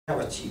have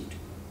achieved.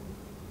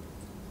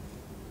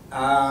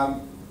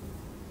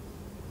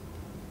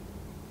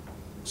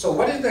 So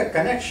what is the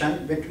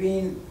connection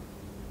between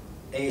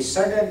a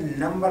certain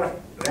number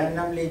of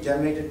randomly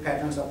generated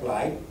patterns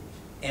applied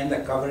and the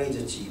coverage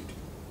achieved?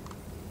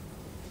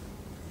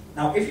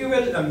 Now, if you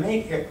will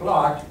make a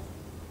plot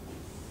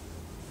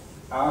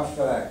of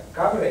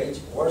coverage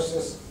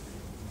versus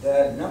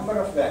the number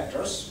of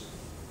vectors,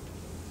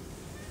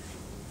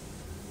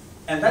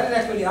 and that is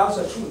actually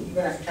also true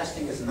even if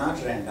testing is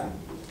not random,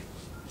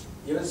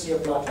 you will see a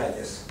plot like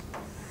this.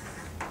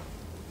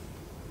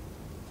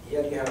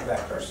 Here you have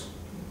vectors,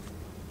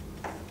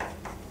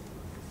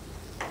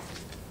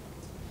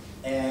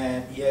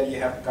 and here you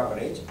have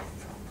coverage,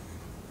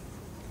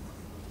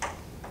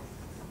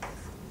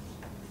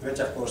 which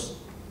of course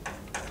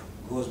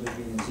goes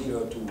between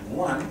 0 to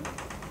 1,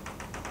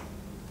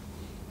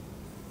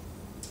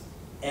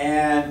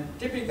 and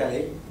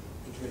typically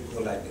it will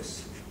go like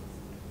this.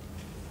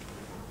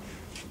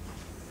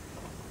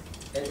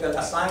 It will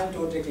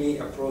asymptotically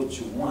approach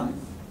to 1.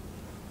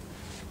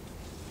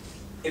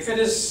 If it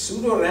is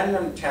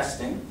pseudo-random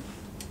testing,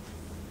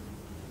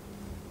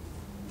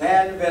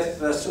 then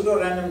with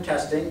pseudo-random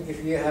testing,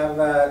 if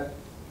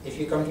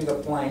you come to the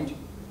point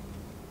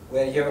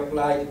where you have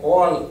applied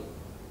all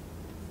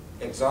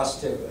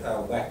exhaustive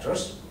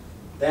vectors,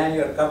 then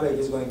your coverage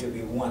is going to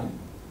be 1.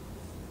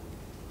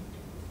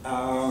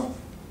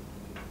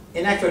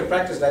 In actual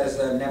practice, that is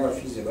never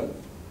feasible,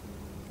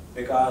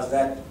 because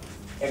that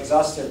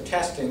exhaustive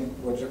testing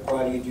would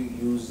require you to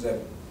use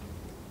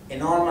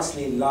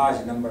enormously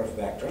large number of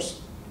vectors.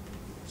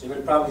 So you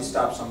will probably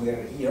stop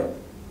somewhere here.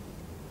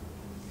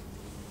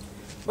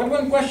 But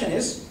one question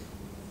is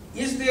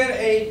there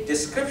a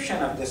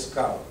description of this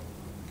curve?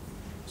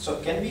 So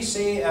can we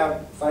say,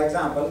 for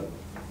example,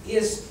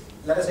 is,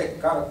 let us say,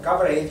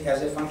 coverage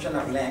as a function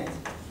of length?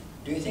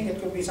 Do you think it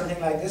could be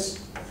something like this?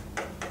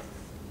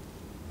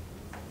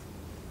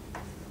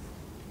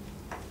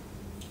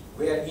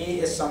 Where A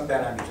is some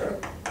parameter.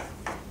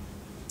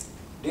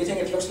 Do you think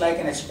it looks like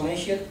an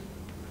exponential?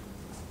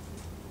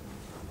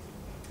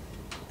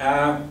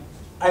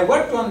 I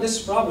worked on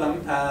this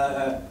problem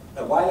a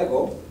while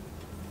ago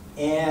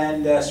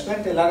and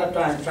spent a lot of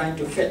time trying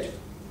to fit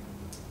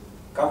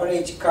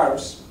coverage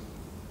curves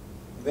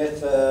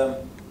with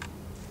an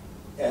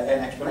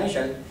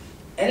exponential,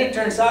 and it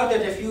turns out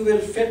that if you will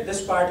fit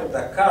this part of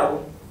the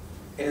curve,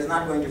 it is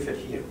not going to fit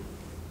here.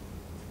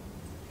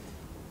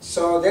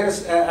 So there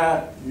is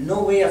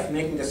no way of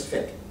making this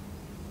fit.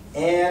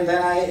 And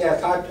then I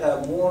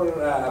thought more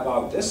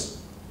about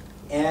this,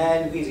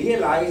 and we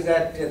realized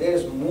that there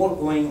is more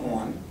going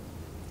on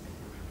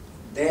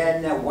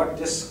than what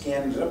this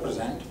can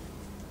represent,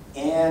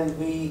 and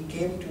we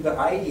came to the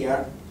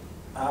idea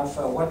of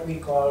what we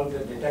call the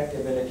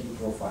detectability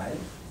profile.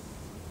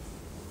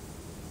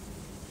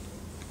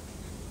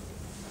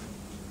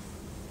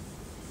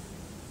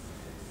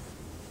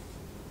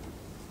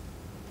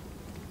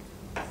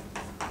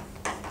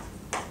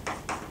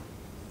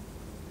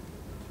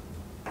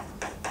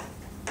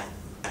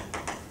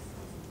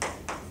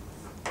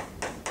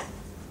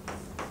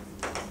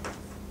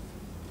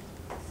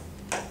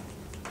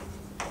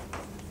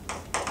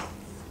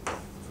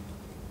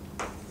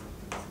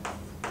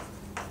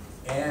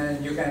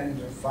 And you can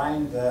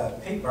find the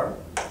paper.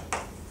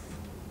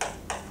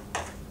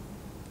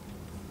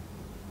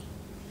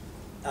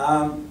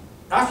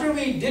 After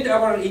we did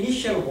our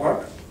initial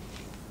work,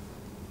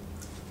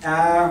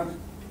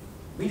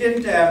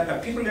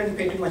 people didn't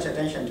pay too much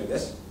attention to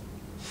this,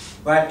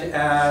 but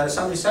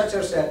some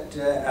researchers at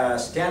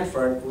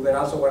Stanford, who were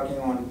also working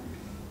on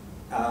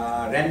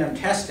random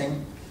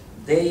testing,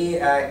 they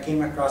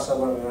came across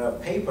our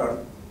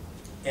paper.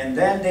 And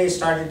then they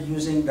started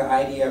using the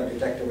idea of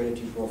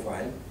detectability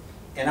profile.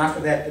 And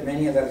after that,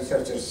 many other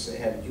researchers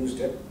have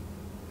used it.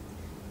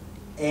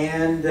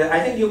 And I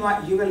think you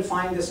will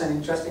find this an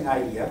interesting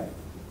idea.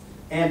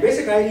 And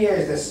basic idea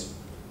is this.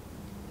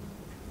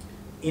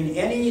 In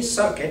any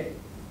circuit,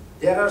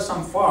 there are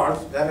some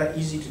faults that are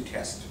easy to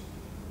test.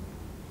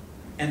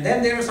 And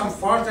then there are some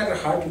faults that are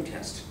hard to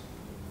test.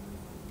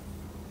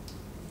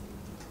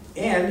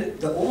 And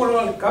the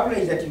overall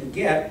coverage that you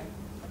get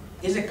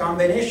is a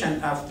combination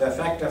of the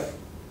effect of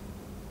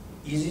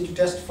easy to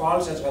test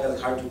faults as well as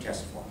hard to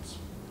test faults.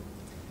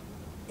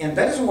 And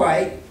that is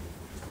why,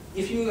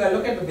 if you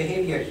look at the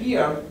behavior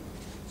here,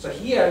 so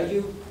here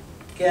you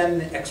can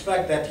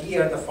expect that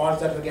here the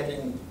faults that are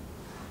getting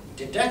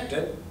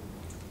detected,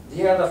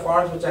 they are the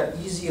faults which are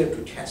easier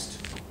to test.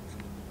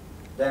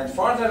 Then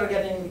faults that are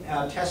getting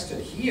tested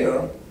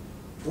here,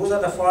 those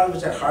are the faults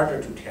which are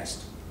harder to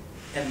test.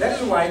 And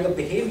that is why the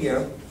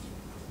behavior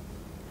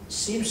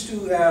seems to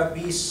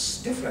be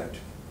different.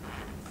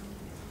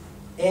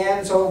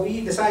 And so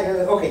we decided,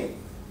 okay,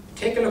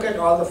 take a look at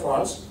all the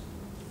faults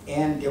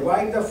and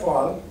divide the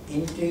fault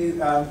into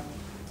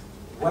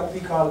what we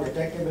call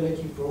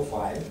detectability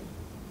profile.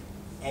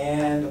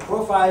 And the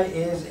profile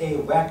is a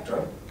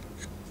vector.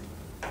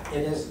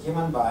 It is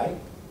given by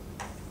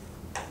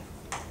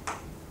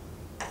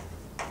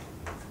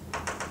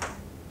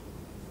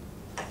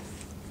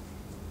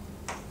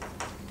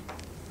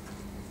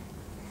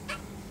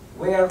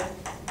where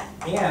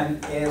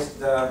n is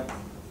the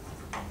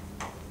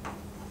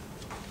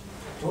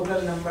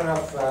total number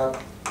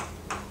of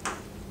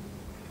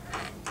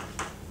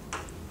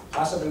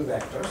possible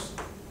vectors,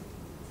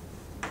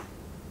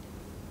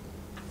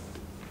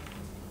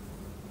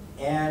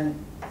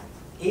 and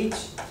each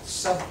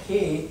sub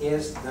k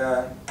is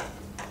the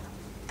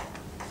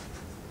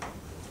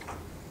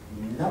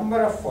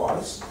number of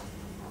faults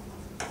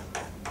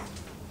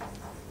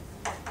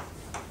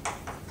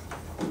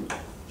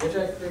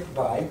detected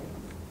by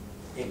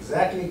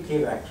exactly k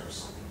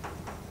vectors.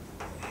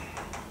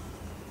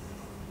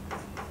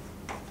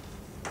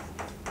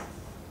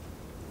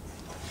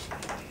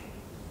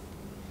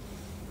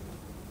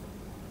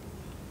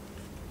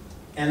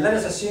 And let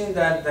us assume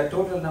that the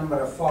total number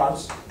of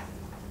faults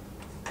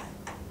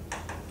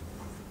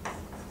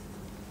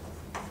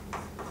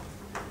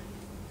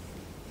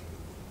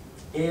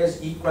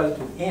is equal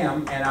to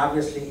m, and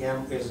obviously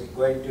m is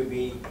going to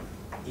be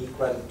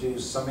equal to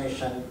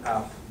summation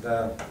of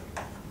the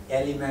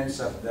elements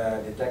of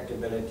the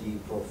detectability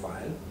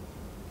profile,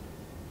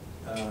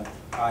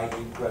 I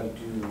equal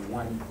to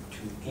 1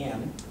 to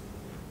n.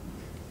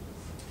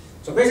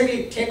 So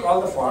basically take all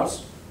the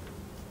faults,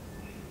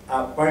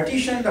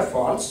 partition the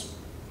faults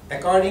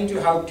according to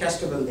how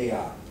testable they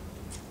are.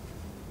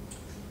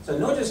 So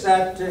notice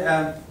that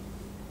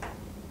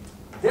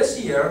this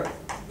here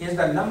is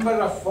the number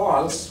of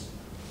faults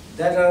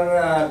that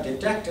are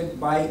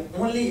detected by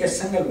only a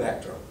single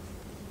vector.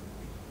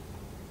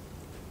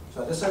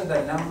 So this is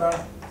the number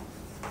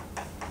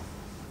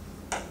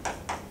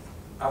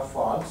of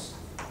faults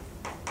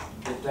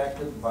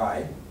detected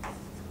by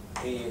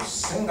a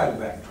single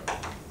vector,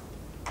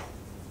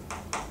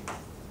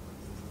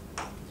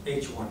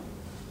 H1.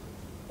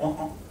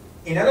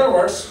 In other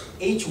words,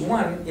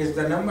 H1 is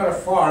the number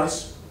of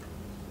faults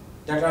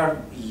that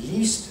are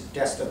least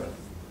testable,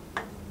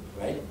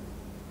 right?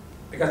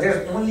 Because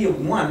there's only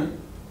one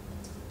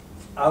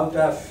out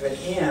of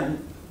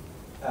n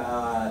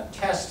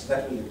tests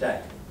that will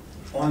detect.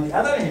 On the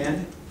other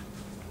hand,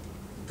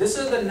 this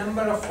is the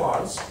number of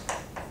faults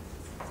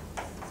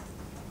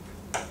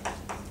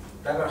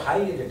that are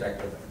highly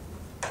detectable.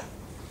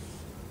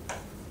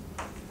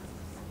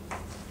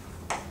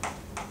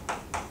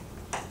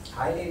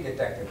 Highly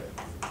detectable.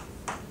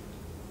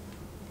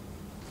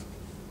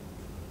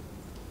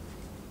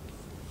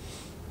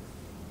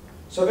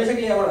 So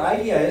basically our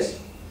idea is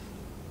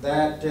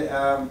that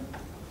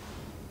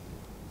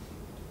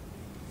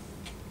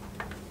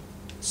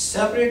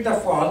separate the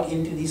fault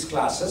into these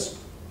classes.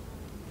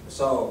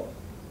 So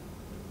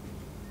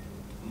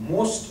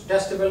most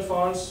testable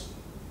faults,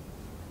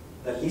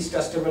 the least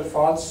testable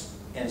faults,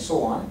 and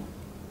so on.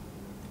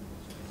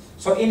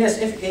 So in a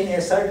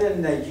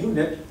certain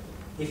unit,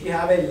 if you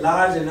have a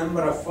large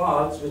number of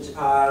faults which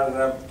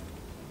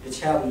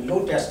have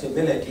low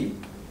testability,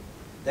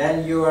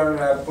 then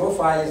your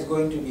profile is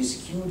going to be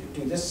skewed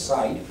to this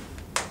side,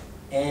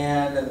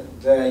 and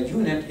the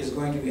unit is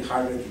going to be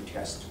harder to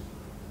test.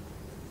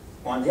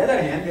 On the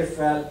other hand, if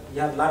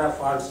you have a lot of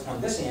faults on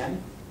this end,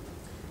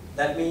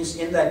 that means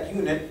in that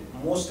unit,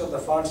 most of the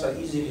faults are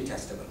easily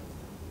testable.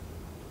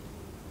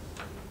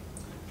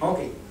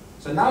 Okay,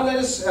 so now let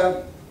us,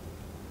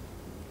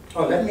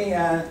 let me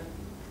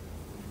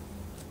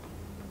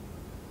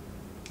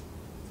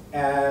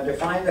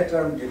define the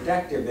term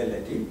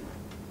detectability.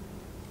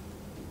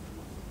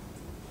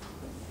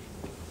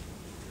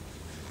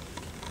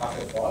 Of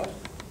a fault.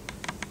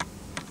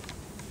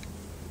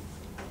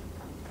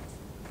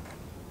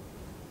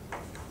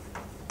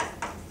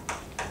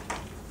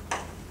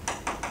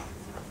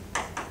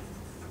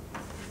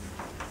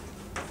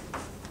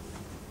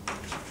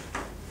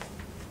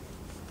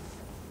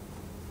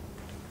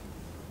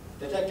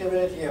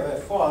 Detectability of a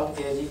fault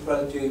is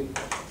equal to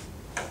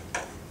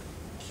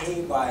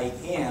k by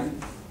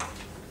n,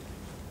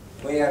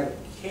 where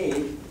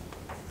k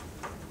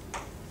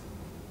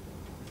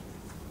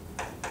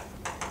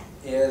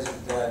is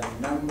the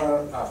number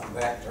of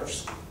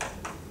vectors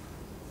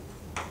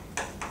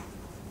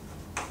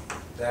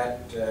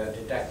that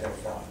detect a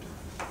fault.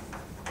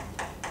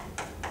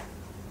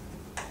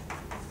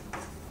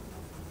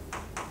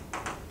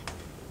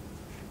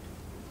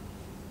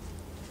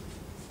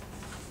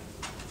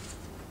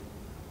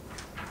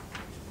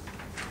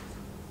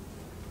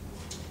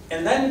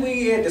 And then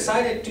we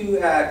decided to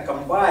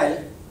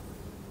compile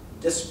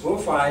this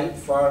profile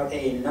for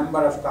a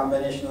number of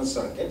combinational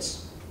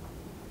circuits.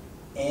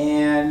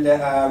 And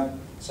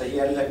so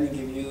here, let me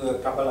give you a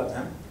couple of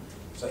them.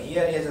 So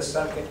here is a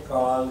circuit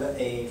called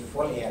a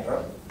full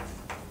adder.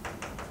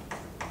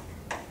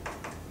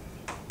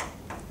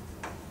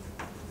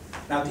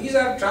 Now these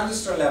are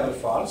transistor level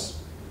faults,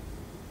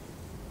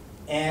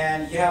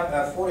 and you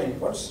have 4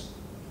 inputs.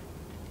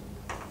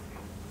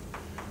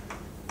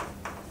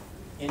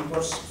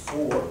 Inputs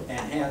 4,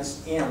 and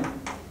hence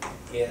M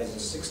is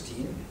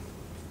 16.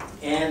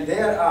 And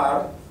there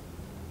are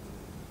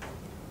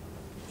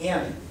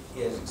N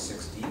is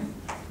 16,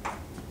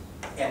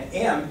 and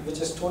M,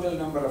 which is total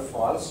number of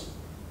faults,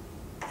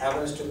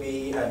 happens to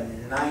be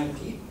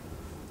 90.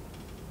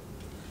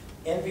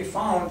 And we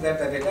found that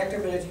the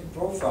detectability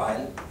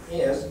profile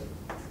is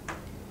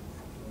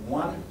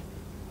H1,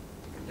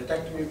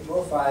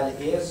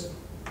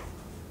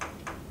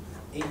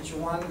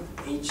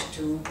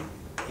 H2,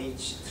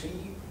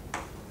 H3,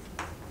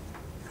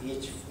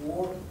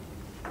 H4,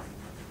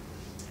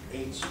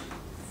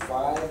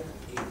 H5,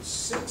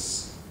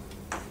 H6,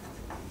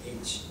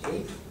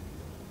 H8,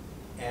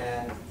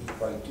 and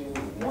equal to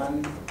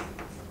 1,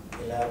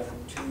 11,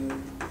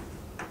 2,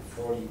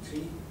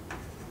 43,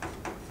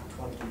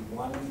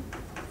 21,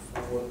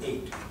 4,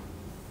 8.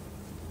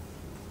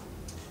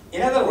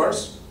 In other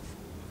words,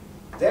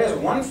 there is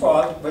one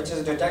fault which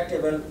is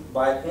detectable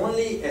by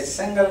only a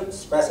single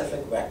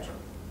specific vector.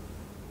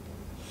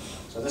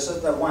 So this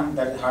is the one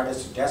that is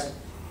hardest to test.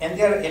 And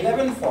there are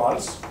 11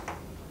 faults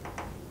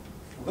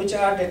which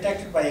are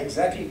detected by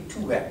exactly 2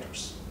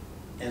 vectors,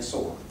 and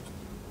so on.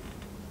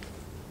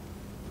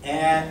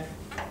 And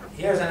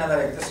here's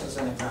another, this is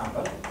an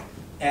example.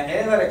 And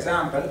another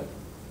example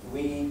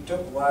we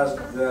took was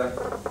the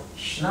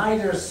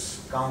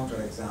Schneider's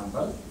counter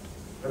example.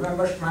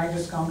 Remember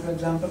Schneider's counter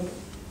example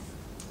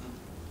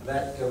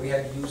that we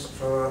had used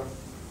for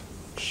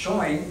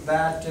showing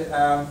that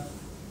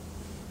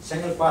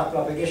single path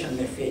propagation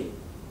may fail.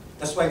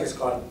 That's why it is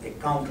called a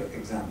counter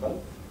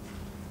example.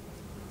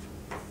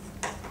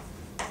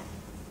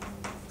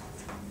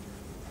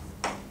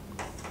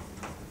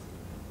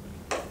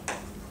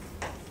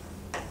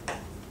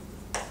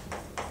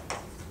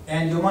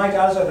 And you might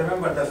also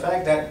remember the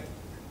fact that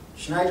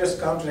Schneider's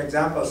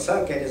counterexample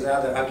circuit is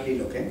rather ugly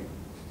looking.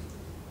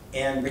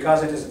 And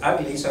because it is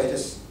ugly, so it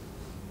is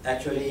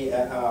actually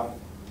a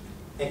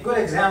good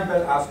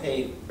example of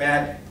a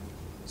bad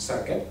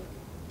circuit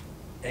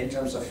in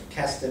terms of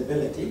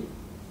testability.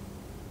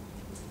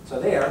 So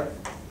there,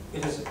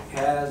 it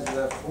has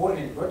 4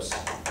 inputs,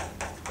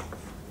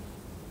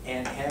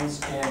 and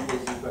hence n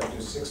is equal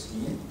to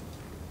 16.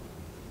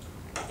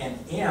 And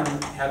m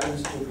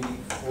happens to be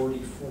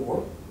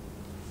 44.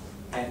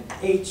 And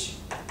h,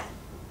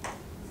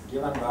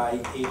 given by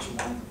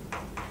h1,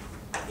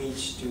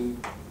 h2,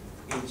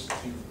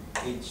 h3,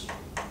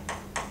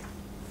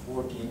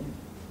 h14,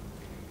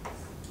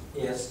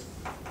 is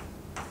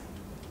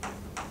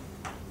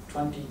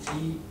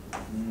 23,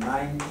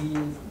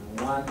 19,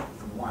 1,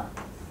 1.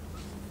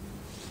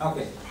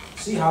 Okay,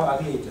 see how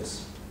ugly it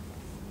is.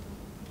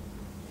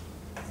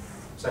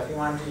 So if you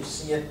want to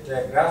see it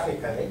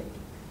graphically,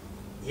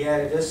 here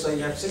it is. So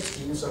you have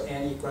 16, so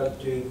n equal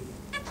to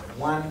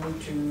 1,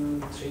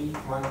 2, 3,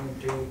 1,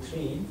 2,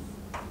 3,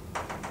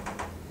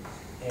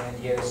 and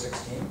here is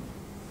 16.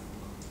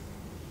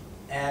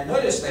 And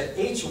notice that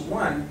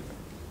H1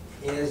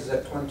 is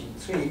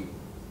 23,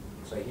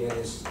 so here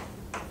is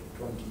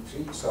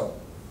 23, so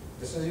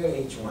this is your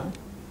H1,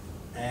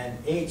 and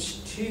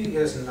H2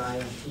 is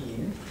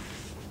 19,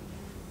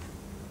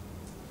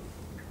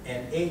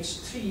 and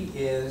H3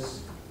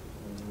 is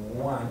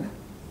 1,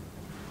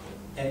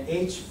 and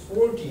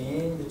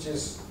H14, which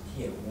is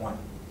here, 1.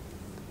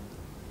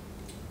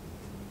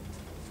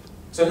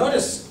 So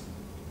notice,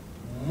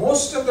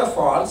 most of the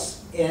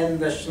faults in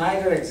the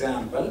Schneider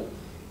example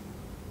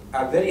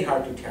are very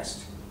hard to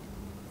test,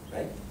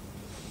 right?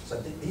 So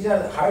these are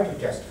the hard to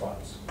test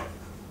faults.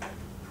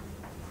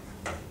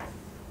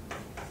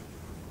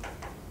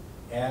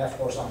 And of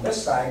course on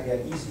this side they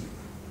are easy.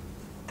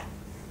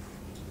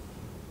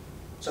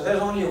 So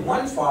there's only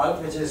one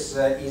fault which is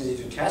easy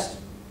to test,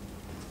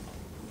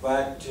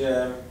 but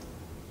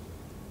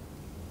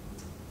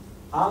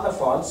all the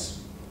faults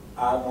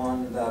are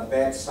on the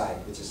bad side,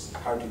 which is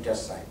hard to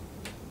test side.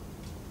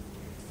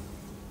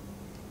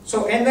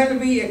 So, and then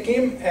we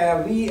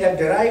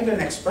derived an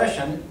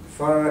expression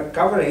for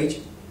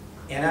coverage,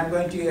 and I'm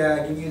going to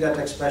give you that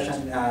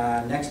expression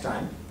next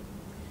time.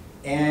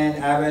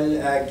 And I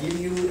will give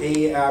you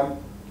a,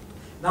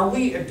 now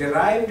we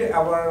derived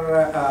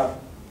our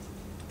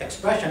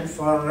expression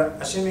for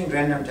assuming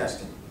random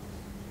testing.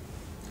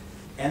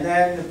 And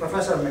then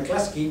Professor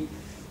McCluskey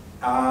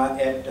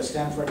at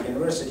Stanford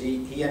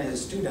University, he and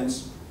his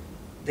students,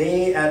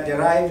 they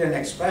derived an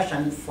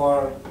expression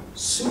for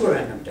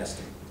pseudo-random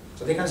testing.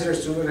 So they consider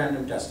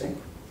pseudo-random testing,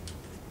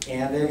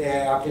 and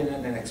they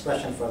obtained an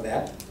expression for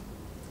that.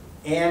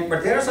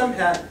 But there are some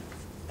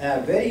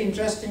very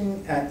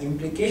interesting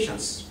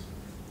implications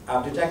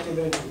of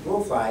detectability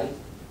profile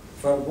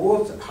for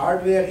both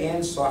hardware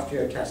and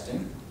software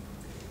testing.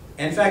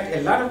 In fact,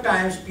 a lot of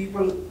times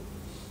people,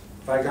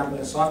 for example,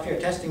 in software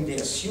testing, they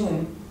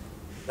assume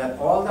that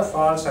all the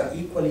faults are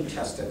equally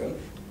testable,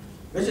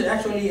 which is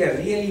actually a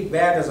really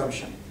bad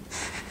assumption.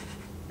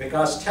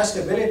 Because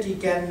testability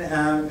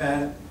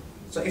can,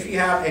 so if you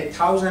have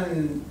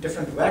 1,000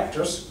 different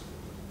vectors,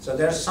 so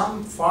there are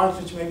some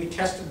faults which may be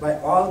tested by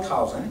all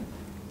 1,000,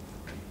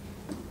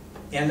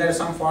 and there are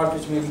some faults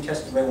which may be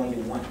tested by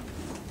only one.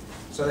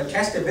 So the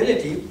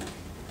testability,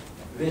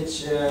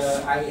 which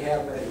I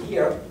have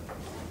here,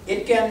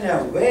 it can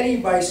vary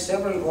by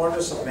several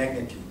orders of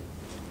magnitude.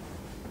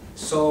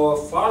 So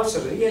faults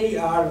really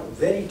are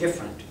very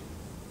different.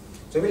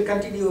 So we'll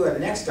continue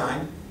next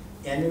time,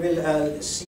 and we will see